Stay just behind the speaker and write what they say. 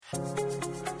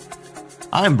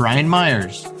I'm Brian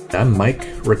Myers. I'm Mike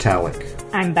Ritalik.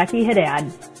 I'm Becky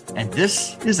Haddad. And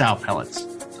this is Owl Pellets,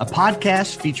 a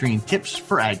podcast featuring tips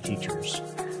for ag teachers.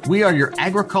 We are your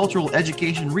agricultural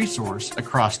education resource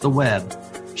across the web,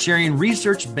 sharing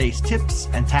research-based tips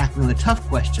and tackling the tough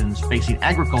questions facing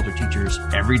agriculture teachers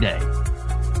every day.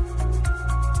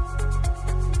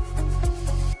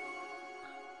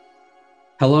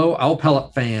 Hello, Owl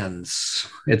Pellet fans.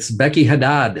 It's Becky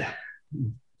Haddad,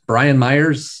 Brian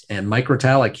Myers, and Mike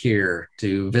Ritalik here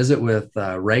to visit with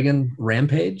Reagan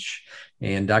Rampage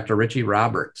and Dr. Richie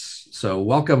Roberts. So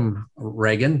welcome,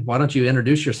 Reagan. Why don't you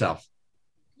introduce yourself?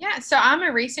 Yeah, so I'm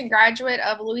a recent graduate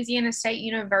of Louisiana State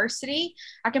University.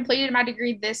 I completed my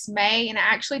degree this May, and I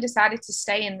actually decided to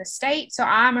stay in the state. So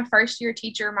I'm a first-year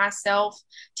teacher myself,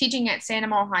 teaching at Santa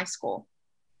Maria High School.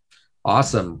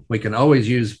 Awesome. We can always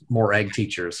use more ag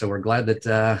teachers. So we're glad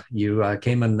that you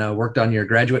came and worked on your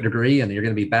graduate degree, and you're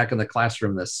going to be back in the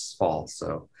classroom this fall.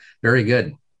 So very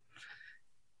good.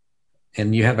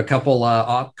 And you have a couple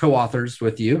co-authors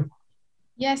with you.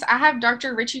 Yes, I have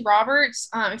Dr. Richie Roberts,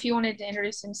 if you wanted to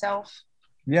introduce himself.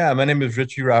 Yeah, my name is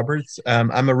Richie Roberts.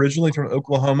 I'm originally from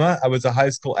Oklahoma. I was a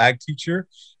high school ag teacher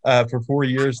for 4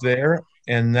 years there.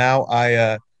 And now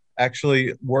I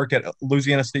actually work at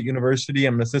Louisiana State University.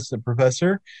 I'm an assistant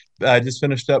professor. I just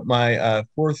finished up my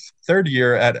third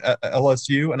year at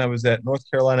LSU, and I was at North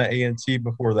Carolina A&T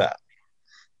before that.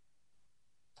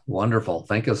 Wonderful.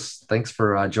 Thanks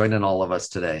for joining all of us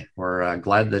today. We're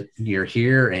glad that you're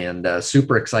here and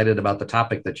super excited about the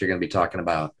topic that you're going to be talking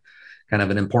about. Kind of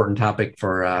an important topic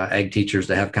for ag teachers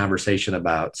to have conversation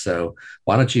about. So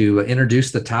why don't you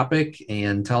introduce the topic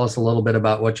and tell us a little bit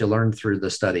about what you learned through the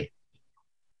study?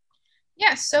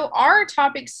 Yeah, so our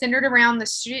topic centered around the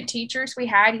student teachers we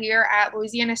had here at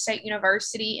Louisiana State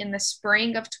University in the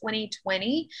spring of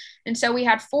 2020. And so we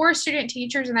had 4 student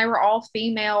teachers, and they were all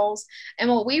females. And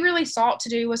what we really sought to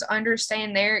do was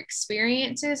understand their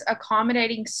experiences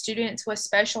accommodating students with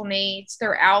special needs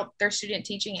throughout their student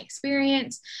teaching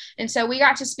experience. And so we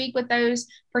got to speak with those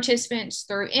participants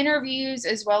through interviews,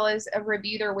 as well as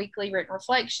review their weekly written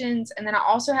reflections. And then I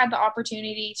also had the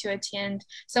opportunity to attend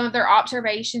some of their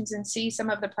observations and see some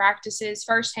of the practices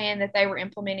firsthand that they were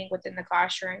implementing within the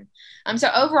classroom. So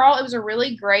overall, it was a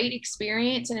really great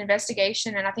experience and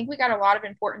investigation. And I think we got a lot of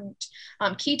important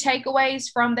key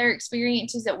takeaways from their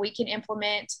experiences that we can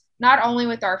implement, not only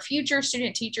with our future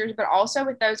student teachers, but also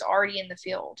with those already in the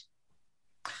field.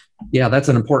 Yeah, that's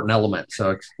an important element.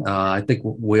 So I think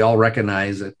we all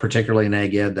recognize, particularly in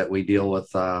ag ed, that we deal with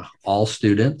all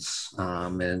students,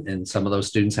 and some of those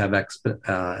students have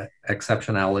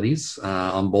exceptionalities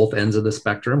on both ends of the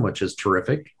spectrum, which is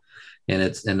terrific. And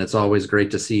it's always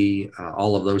great to see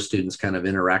all of those students kind of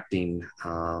interacting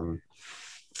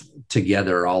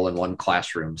together all in one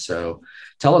classroom. So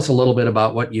tell us a little bit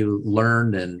about what you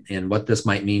learned and what this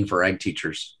might mean for ag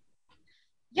teachers.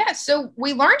 Yeah, so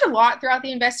we learned a lot throughout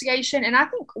the investigation, and I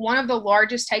think one of the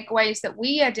largest takeaways that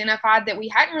we identified that we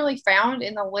hadn't really found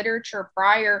in the literature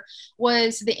prior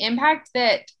was the impact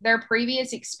that their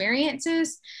previous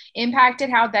experiences impacted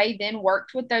how they then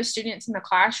worked with those students in the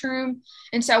classroom.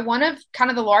 And so one of kind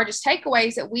of the largest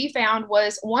takeaways that we found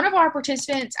was one of our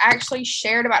participants actually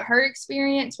shared about her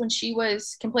experience when she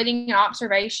was completing an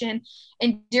observation.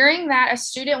 And during that, a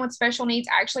student with special needs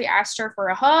actually asked her for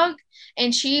a hug,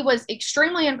 and she was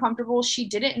extremely uncomfortable. She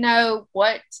didn't know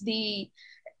what the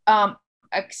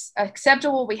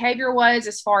acceptable behavior was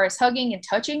as far as hugging and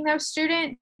touching those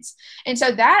students. And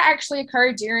so that actually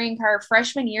occurred during her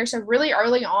freshman year, so really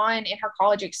early on in her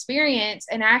college experience.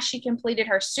 And as she completed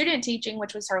her student teaching,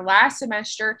 which was her last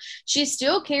semester, she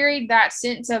still carried that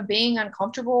sense of being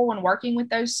uncomfortable when working with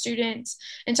those students.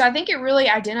 And so I think it really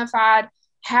identified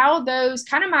how those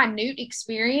kind of minute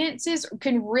experiences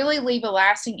can really leave a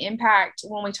lasting impact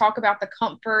when we talk about the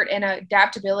comfort and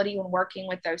adaptability when working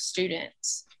with those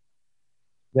students.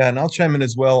 Yeah, and I'll chime in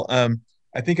as well.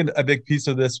 I think a big piece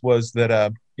of this was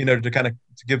that, to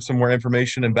give some more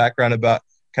information and background about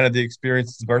kind of the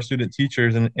experiences of our student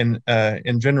teachers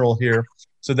in general here.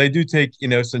 So they do take,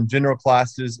 some general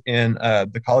classes in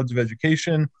the College of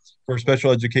Education for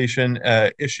special education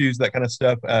issues, that kind of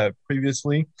stuff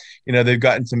previously. They've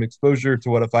gotten some exposure to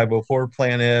what a 504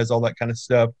 plan is, all that kind of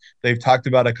stuff. They've talked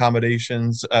about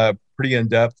accommodations pretty in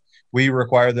depth. We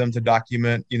require them to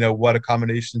document, what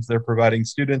accommodations they're providing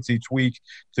students each week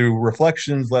through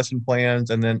reflections, lesson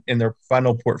plans, and then in their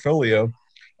final portfolio.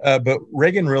 But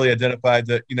Reagan really identified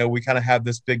that, we kind of have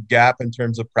this big gap in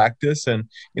terms of practice, and,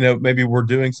 maybe we're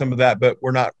doing some of that, but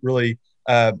we're not really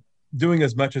doing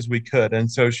as much as we could. And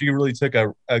so she really took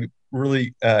a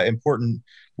really important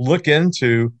look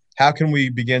into how can we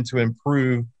begin to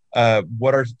improve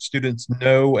what our students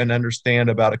know and understand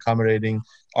about accommodating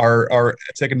our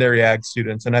secondary ag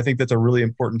students. And I think that's a really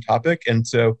important topic. And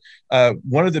so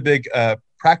one of the big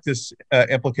practice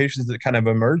implications that kind of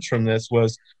emerged from this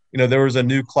was, there was a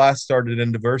new class started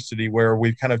in diversity where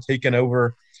we've kind of taken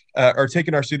over or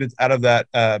taken our students out of that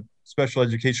special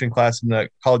education class in the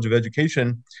College of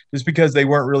Education, just because they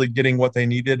weren't really getting what they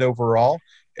needed overall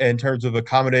in terms of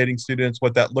accommodating students,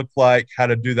 what that looked like, how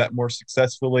to do that more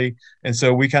successfully. And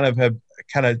so we have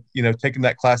taken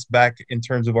that class back in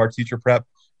terms of our teacher prep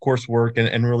coursework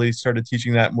and really started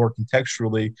teaching that more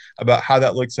contextually about how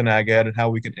that looks in ag ed and how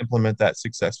we can implement that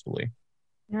successfully.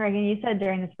 Reagan, you said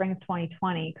during the spring of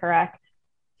 2020, correct?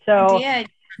 So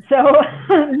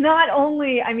not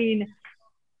only,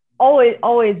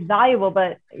 always valuable,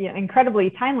 but incredibly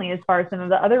timely as far as some of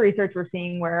the other research we're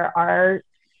seeing where our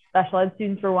special ed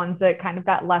students were ones that kind of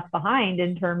got left behind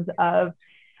in terms of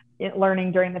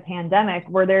learning during the pandemic.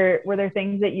 Were there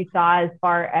things that you saw as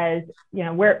far as,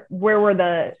 where were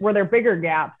there bigger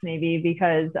gaps maybe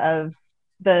because of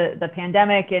the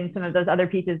pandemic and some of those other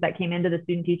pieces that came into the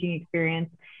student teaching experience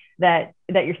that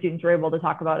your students were able to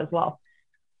talk about as well?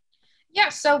 Yeah,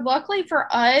 so luckily for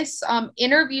us,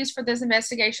 interviews for this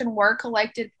investigation were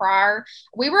collected prior.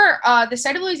 The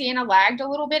state of Louisiana lagged a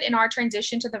little bit in our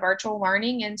transition to the virtual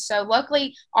learning. And so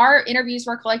luckily our interviews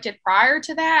were collected prior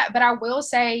to that. But I will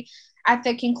say at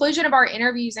the conclusion of our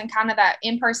interviews and kind of that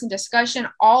in-person discussion,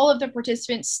 all of the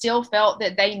participants still felt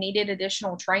that they needed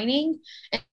additional training.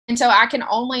 And so I can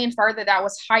only infer that that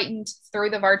was heightened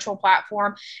through the virtual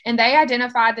platform. And they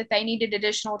identified that they needed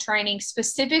additional training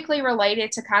specifically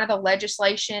related to kind of the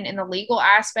legislation and the legal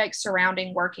aspects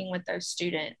surrounding working with those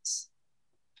students.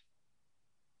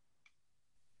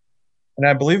 And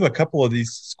I believe a couple of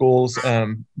these schools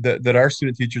that our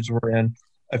student teachers were in,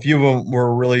 a few of them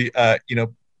were really,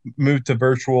 moved to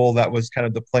virtual. That was kind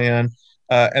of the plan.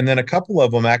 And then a couple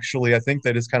of them, actually, I think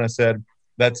they just kind of said,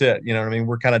 that's it.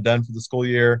 We're kind of done for the school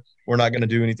year. We're not going to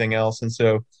do anything else. And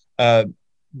so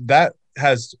that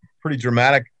has pretty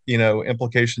dramatic,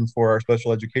 implications for our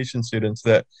special education students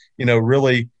that,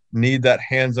 really need that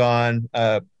hands-on,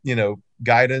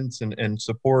 guidance and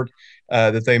support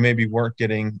that they maybe weren't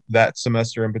getting that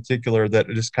semester in particular, that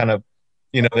just kind of,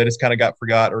 they just kind of got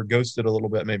forgot or ghosted a little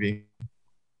bit maybe.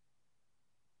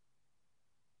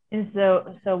 And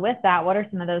so with that, what are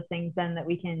some of those things then that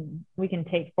we can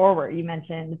take forward? You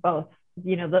mentioned both,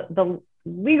 the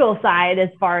legal side as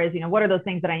far as, what are those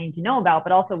things that I need to know about,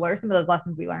 but also what are some of those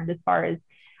lessons we learned as far as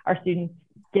our students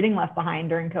getting left behind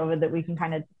during COVID that we can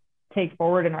kind of take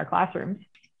forward in our classrooms?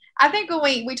 I think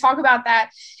when we talk about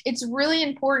that, it's really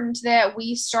important that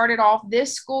we started off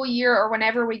this school year or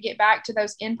whenever we get back to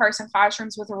those in-person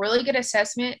classrooms with a really good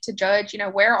assessment to judge,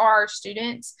 where are our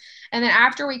students? And then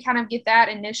after we kind of get that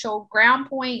initial ground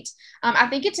point, I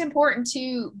think it's important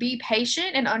to be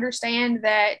patient and understand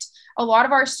that a lot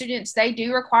of our students, they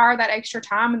do require that extra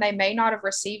time and they may not have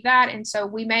received that. And so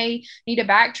we may need to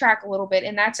backtrack a little bit,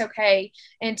 and that's okay.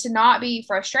 And to not be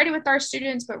frustrated with our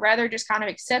students, but rather just kind of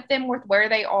accept them with where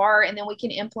they are. And then we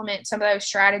can implement some of those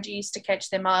strategies to catch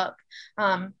them up.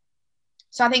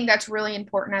 So I think that's really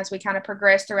important as we kind of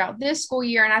progress throughout this school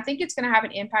year. And I think it's going to have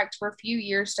an impact for a few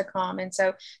years to come. And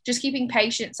so just keeping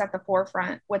patience at the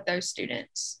forefront with those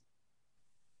students.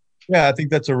 Yeah, I think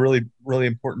that's a really, really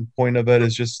important point of it,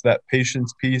 is just that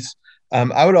patience piece.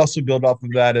 I would also build off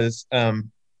of that as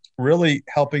really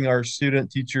helping our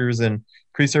student teachers and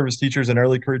pre-service teachers and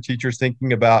early career teachers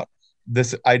thinking about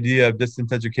this idea of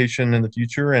distance education in the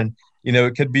future. And,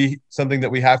 it could be something that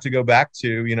we have to go back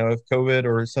to, if COVID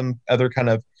or some other kind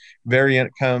of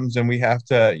variant comes and we have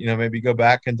to, maybe go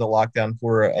back into lockdown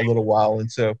for a little while.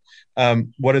 And so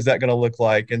what is that going to look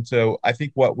like? And so I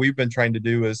think what we've been trying to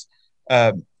do is,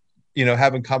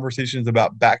 having conversations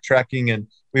about backtracking, and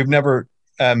we've never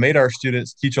made our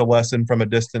students teach a lesson from a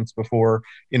distance before,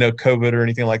 COVID or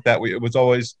anything like that. It was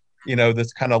always,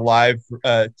 this kind of live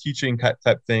teaching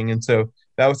type thing. And so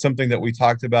that was something that we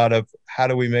talked about, of how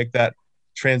do we make that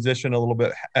transition a little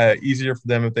bit easier for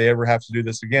them if they ever have to do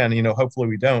this again. Hopefully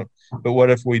we don't, but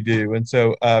what if we do? And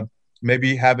so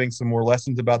maybe having some more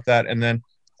lessons about that. And then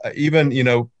even,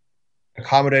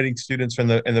 accommodating students in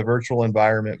the virtual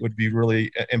environment would be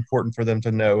really important for them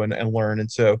to know and learn.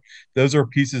 And so those are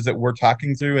pieces that we're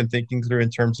talking through and thinking through in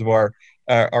terms of our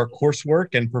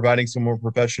coursework, and providing some more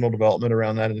professional development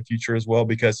around that in the future as well,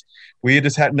 because we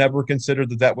just had never considered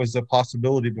that was a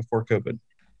possibility before COVID.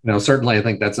 Certainly I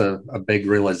think that's a big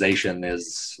realization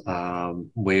is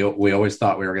we always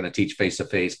thought we were going to teach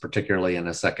face-to-face, particularly in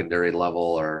a secondary level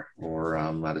or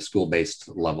at a school-based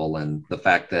level. And the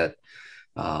fact that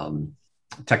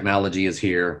technology is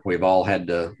here. We've all had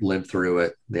to live through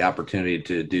it. The opportunity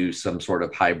to do some sort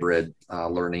of hybrid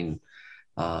learning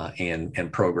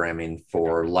and programming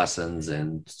for lessons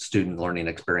and student learning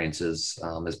experiences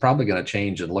is probably going to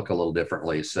change and look a little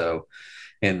differently. So,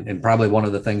 and probably one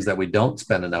of the things that we don't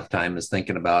spend enough time is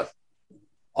thinking about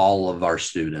all of our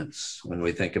students. When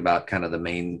we think about kind of the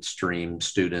mainstream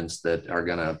students that are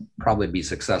going to probably be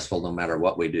successful no matter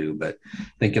what we do, but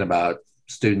thinking about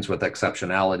students with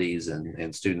exceptionalities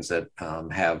and students that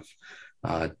have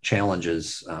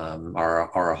challenges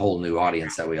are a whole new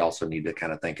audience that we also need to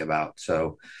kind of think about.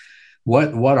 So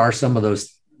what are some of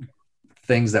those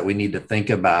things that we need to think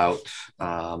about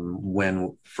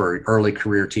when for early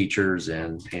career teachers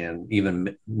and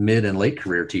even mid and late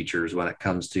career teachers when it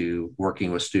comes to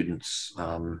working with students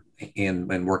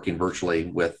and working virtually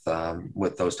with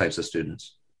those types of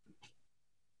students?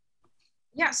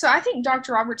 Yeah, so I think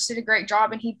Dr. Roberts did a great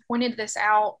job, and he pointed this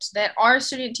out that our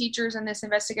student teachers in this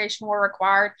investigation were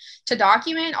required to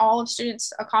document all of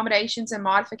students' accommodations and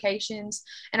modifications.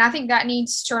 And I think that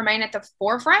needs to remain at the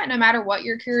forefront no matter what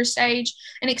your career stage,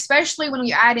 and especially when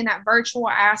you add in that virtual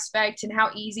aspect and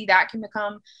how easy that can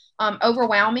become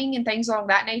overwhelming and things along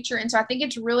that nature. And so I think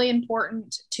it's really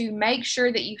important to make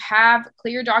sure that you have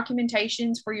clear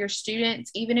documentations for your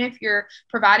students, even if you're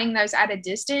providing those at a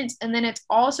distance. And then it's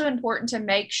also important to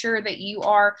make sure that you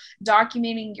are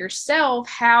documenting yourself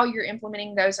how you're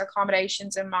implementing those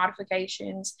accommodations and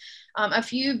modifications. A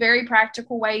few very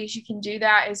practical ways you can do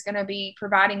that is going to be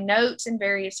providing notes in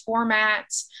various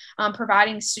formats,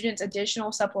 providing students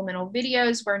additional supplemental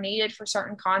videos where needed for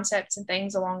certain concepts and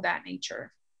things along that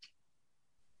nature.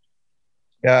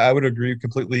 Yeah, I would agree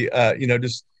completely.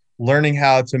 Just learning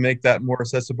how to make that more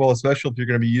accessible, especially if you're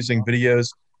going to be using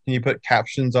videos. Can you put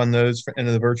captions on those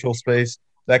into the virtual space?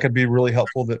 That could be really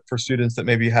helpful for students that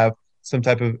maybe have some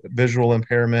type of visual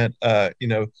impairment.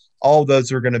 All of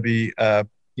those are going to be,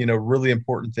 really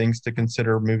important things to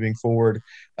consider moving forward.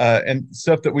 And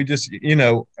stuff that we just,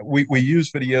 we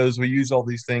use videos, we use all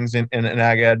these things in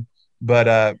ag ed,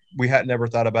 but we had never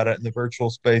thought about it in the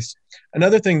virtual space.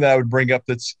 Another thing that I would bring up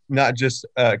that's not just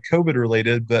COVID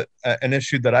related, but an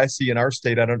issue that I see in our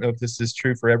state, I don't know if this is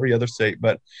true for every other state,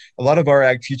 but a lot of our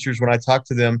ag teachers, when I talk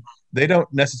to them, they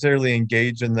don't necessarily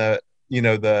engage in the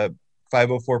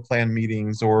 504 plan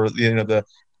meetings or,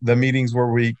 the meetings where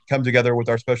we come together with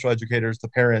our special educators, the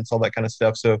parents, all that kind of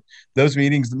stuff. So those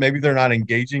meetings, maybe they're not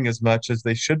engaging as much as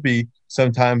they should be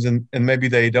sometimes, and maybe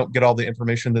they don't get all the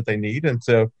information that they need. And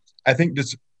so I think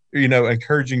just,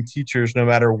 encouraging teachers, no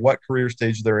matter what career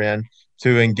stage they're in,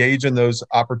 to engage in those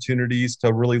opportunities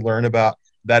to really learn about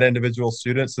that individual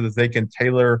student so that they can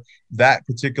tailor that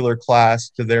particular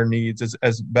class to their needs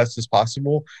as best as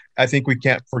possible. I think we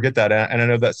can't forget that. And I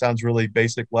know that sounds really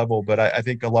basic level, but I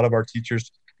think a lot of our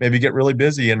teachers maybe get really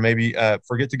busy and maybe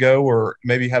forget to go, or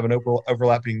maybe have an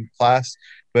overlapping class.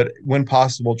 But when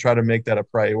possible, try to make that a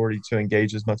priority to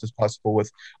engage as much as possible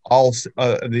with all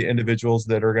the individuals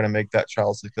that are going to make that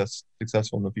child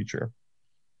successful in the future.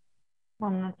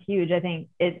 Well, that's huge. I think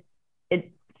it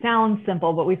sounds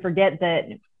simple, but we forget that,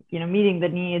 meeting the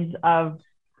needs of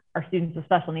our students with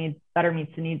special needs better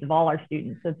meets the needs of all our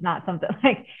students. It's not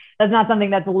something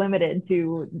that's limited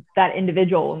to that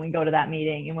individual when we go to that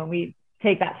meeting and when we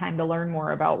take that time to learn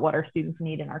more about what our students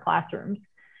need in our classrooms,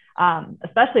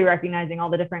 especially recognizing all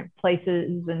the different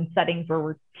places and settings where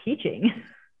we're teaching.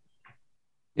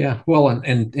 Yeah, well,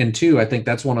 and two, I think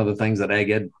that's one of the things that Ag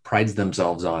Ed prides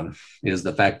themselves on is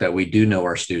the fact that we do know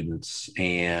our students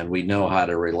and we know how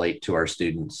to relate to our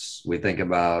students. We think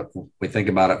about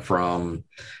it from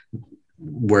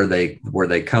where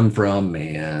they come from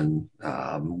and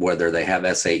whether they have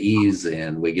SAEs,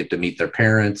 and we get to meet their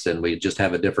parents and we just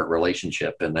have a different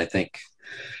relationship. And I think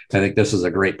this is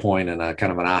a great point and a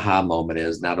kind of an aha moment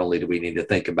is not only do we need to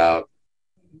think about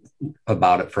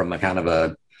it from a kind of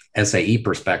a SAE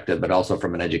perspective, but also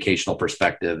from an educational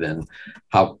perspective, and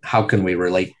how can we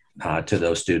relate to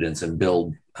those students and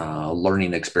build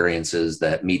learning experiences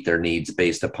that meet their needs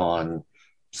based upon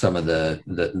some of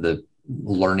the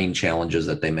learning challenges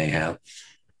that they may have.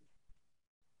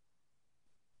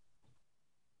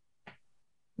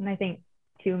 And I think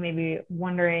too, maybe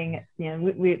wondering,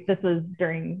 this was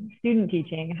during student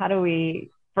teaching, how do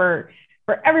we, for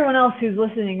everyone else who's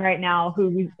listening right now,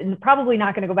 who's probably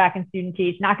not going to go back and student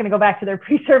teach, not going to go back to their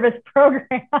pre-service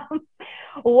program,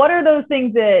 what are those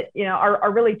things that,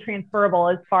 are really transferable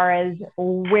as far as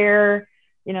where,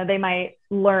 they might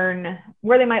learn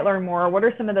more? What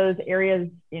are some of those areas?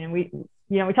 We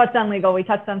touched on legal, we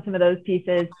touched on some of those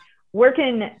pieces. Where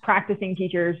can practicing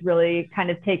teachers really kind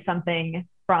of take something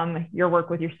from your work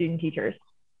with your student teachers?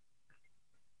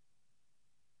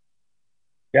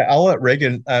 Yeah, I'll let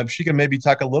Reagan, she can maybe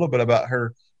talk a little bit about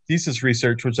her thesis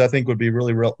research, which I think would be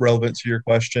really relevant to your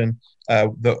question,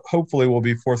 that hopefully will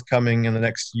be forthcoming in the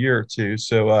next year or two.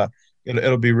 So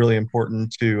it'll be really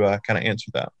important to kind of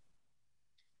answer that.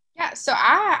 Yeah, so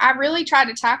I really tried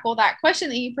to tackle that question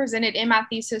that you presented in my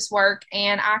thesis work,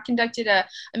 and I conducted a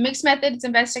mixed methods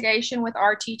investigation with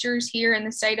our teachers here in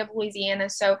the state of Louisiana.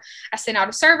 So I sent out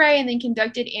a survey and then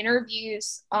conducted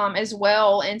interviews as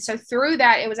well. And so through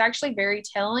that, it was actually very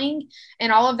telling,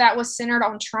 and all of that was centered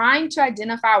on trying to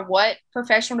identify what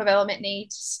professional development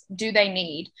needs do they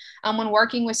need when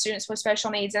working with students with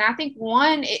special needs. And I think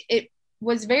one, it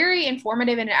was very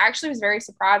informative, and it actually was very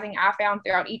surprising, I found,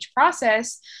 throughout each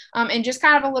process. And just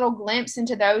kind of a little glimpse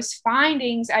into those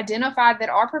findings identified that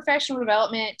our professional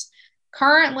development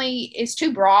currently is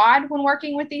too broad when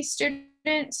working with these students.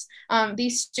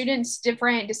 These students'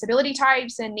 different disability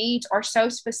types and needs are so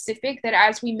specific that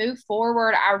as we move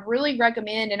forward, I really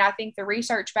recommend, and I think the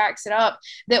research backs it up,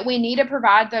 that we need to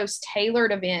provide those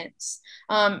tailored events.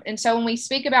 And so when we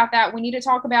speak about that, we need to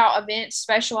talk about events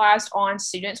specialized on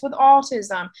students with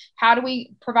autism. How do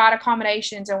we provide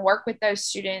accommodations and work with those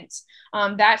students?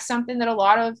 That's something that a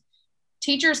lot of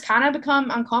teachers kind of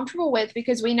become uncomfortable with,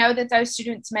 because we know that those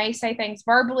students may say things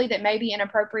verbally that may be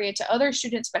inappropriate to other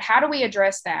students, but how do we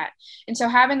address that? And so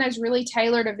having those really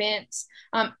tailored events,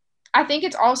 I think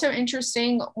it's also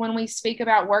interesting when we speak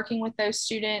about working with those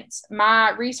students.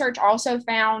 My research also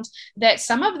found that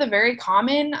some of the very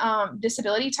common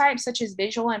disability types, such as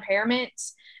visual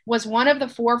impairments, was one of the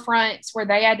forefronts where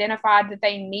they identified that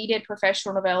they needed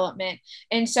professional development.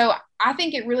 And so I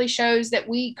think it really shows that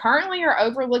we currently are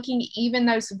overlooking even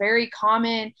those very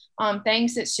common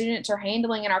things that students are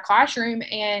handling in our classroom.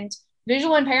 And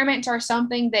visual impairments are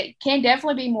something that can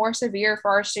definitely be more severe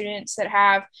for our students that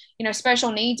have,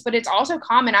 special needs, but it's also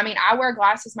common. I mean, I wear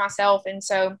glasses myself. And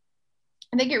so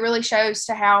I think it really shows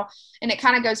to how, and it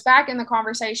kind of goes back in the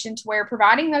conversation to where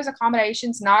providing those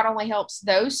accommodations not only helps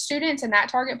those students and that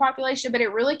target population, but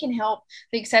it really can help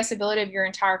the accessibility of your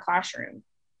entire classroom.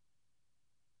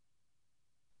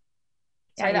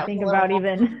 Yeah, you think about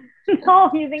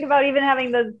even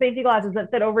having those safety glasses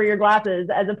that fit over your glasses,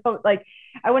 as opposed, like,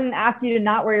 I wouldn't ask you to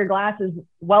not wear your glasses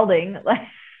welding. Like,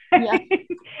 yeah.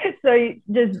 So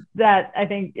just that, I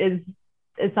think, is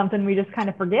something we just kind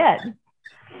of forget.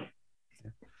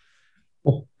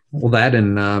 Well, that,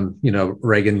 and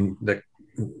Reagan,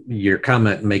 your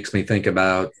comment makes me think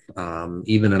about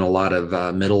even in a lot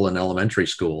of middle and elementary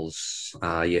schools,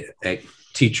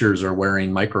 teachers are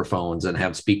wearing microphones and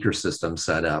have speaker systems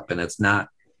set up, and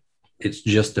it's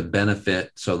just a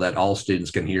benefit so that all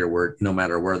students can hear, no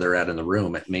matter where they're at in the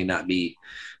room. It may not be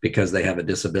because they have a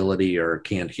disability or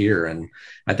can't hear. And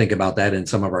I think about that in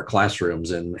some of our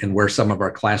classrooms and where some of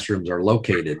our classrooms are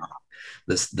located.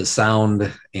 The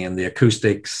sound and the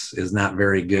acoustics is not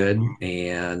very good.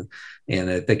 And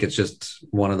I think it's just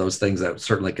one of those things that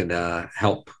certainly can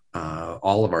help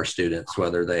all of our students,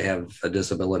 whether they have a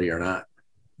disability or not.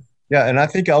 Yeah, and I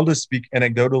think I'll just speak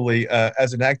anecdotally.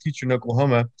 As an ag teacher in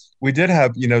Oklahoma, we did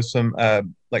have, some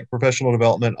like professional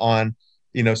development on,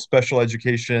 special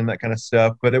education, that kind of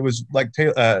stuff. But it was like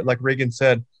Reagan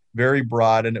said, very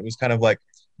broad, and it was kind of like,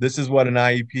 this is what an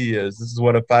IEP is. This is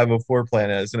what a 504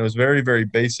 plan is. And it was very, very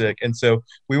basic. And so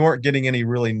we weren't getting any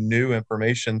really new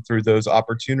information through those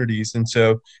opportunities. And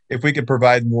so if we could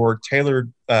provide more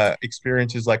tailored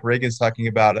experiences like Reagan's talking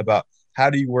about how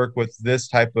do you work with this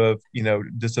type of,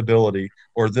 disability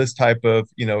or this type of,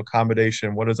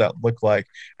 accommodation, what does that look like?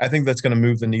 I think that's going to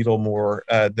move the needle more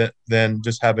than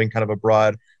just having kind of a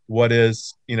broad, what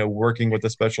is, working with a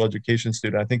special education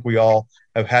student. I think we all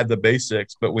have had the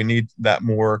basics, but we need that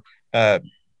more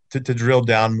to drill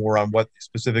down more on what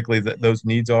specifically those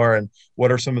needs are and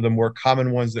what are some of the more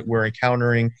common ones that we're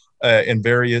encountering in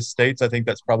various states. I think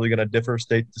that's probably going to differ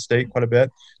state to state quite a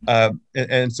bit.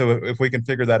 And so if we can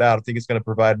figure that out, I think it's going to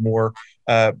provide more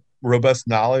robust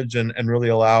knowledge and really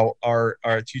allow our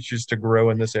teachers to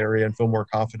grow in this area and feel more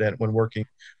confident when working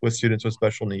with students with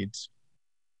special needs.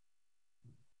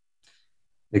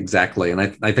 Exactly.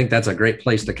 And I think that's a great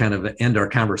place to kind of end our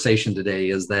conversation today,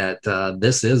 is that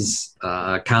this is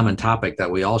a common topic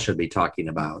that we all should be talking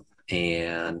about.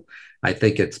 And I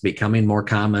think it's becoming more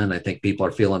common. I think people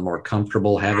are feeling more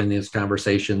comfortable having these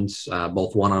conversations,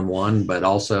 both one-on-one, but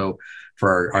also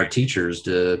for our teachers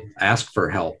to ask for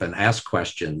help and ask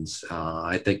questions.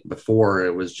 I think before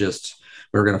it was just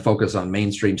we were going to focus on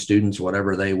mainstream students,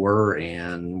 whatever they were,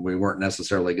 and we weren't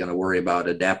necessarily going to worry about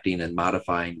adapting and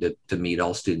modifying to meet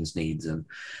all students' needs. And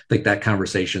I think that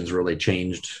conversation's really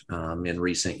changed in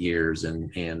recent years,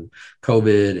 and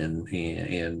COVID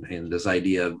and this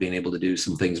idea of being able to do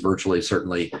some things virtually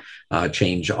certainly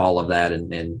change all of that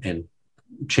and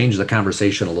change the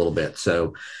conversation a little bit.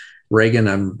 So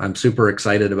Reagan, I'm super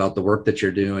excited about the work that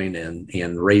you're doing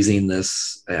and raising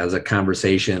this as a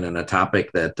conversation and a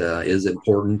topic that is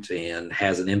important and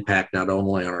has an impact not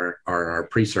only on our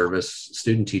pre-service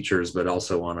student teachers, but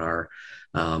also on our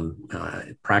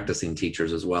practicing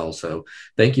teachers as well. So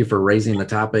thank you for raising the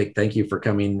topic. Thank you for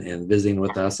coming and visiting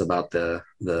with us about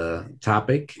the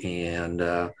topic. And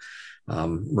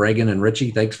Reagan and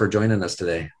Richie, thanks for joining us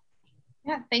today.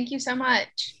 Yeah, thank you so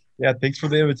much. Yeah, thanks for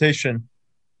the invitation.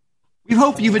 We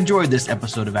hope you've enjoyed this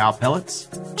episode of Owl Pellets.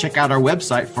 Check out our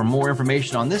website for more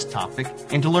information on this topic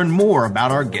and to learn more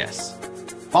about our guests.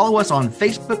 Follow us on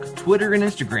Facebook, Twitter, and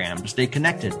Instagram to stay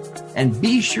connected. And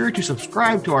be sure to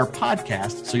subscribe to our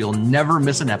podcast so you'll never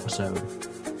miss an episode.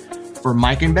 For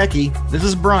Mike and Becky, this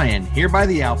is Brian here by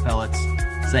the Owl Pellets,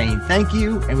 saying thank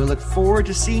you, and we look forward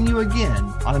to seeing you again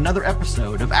on another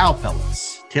episode of Owl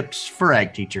Pellets, Tips for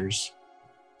Ag Teachers.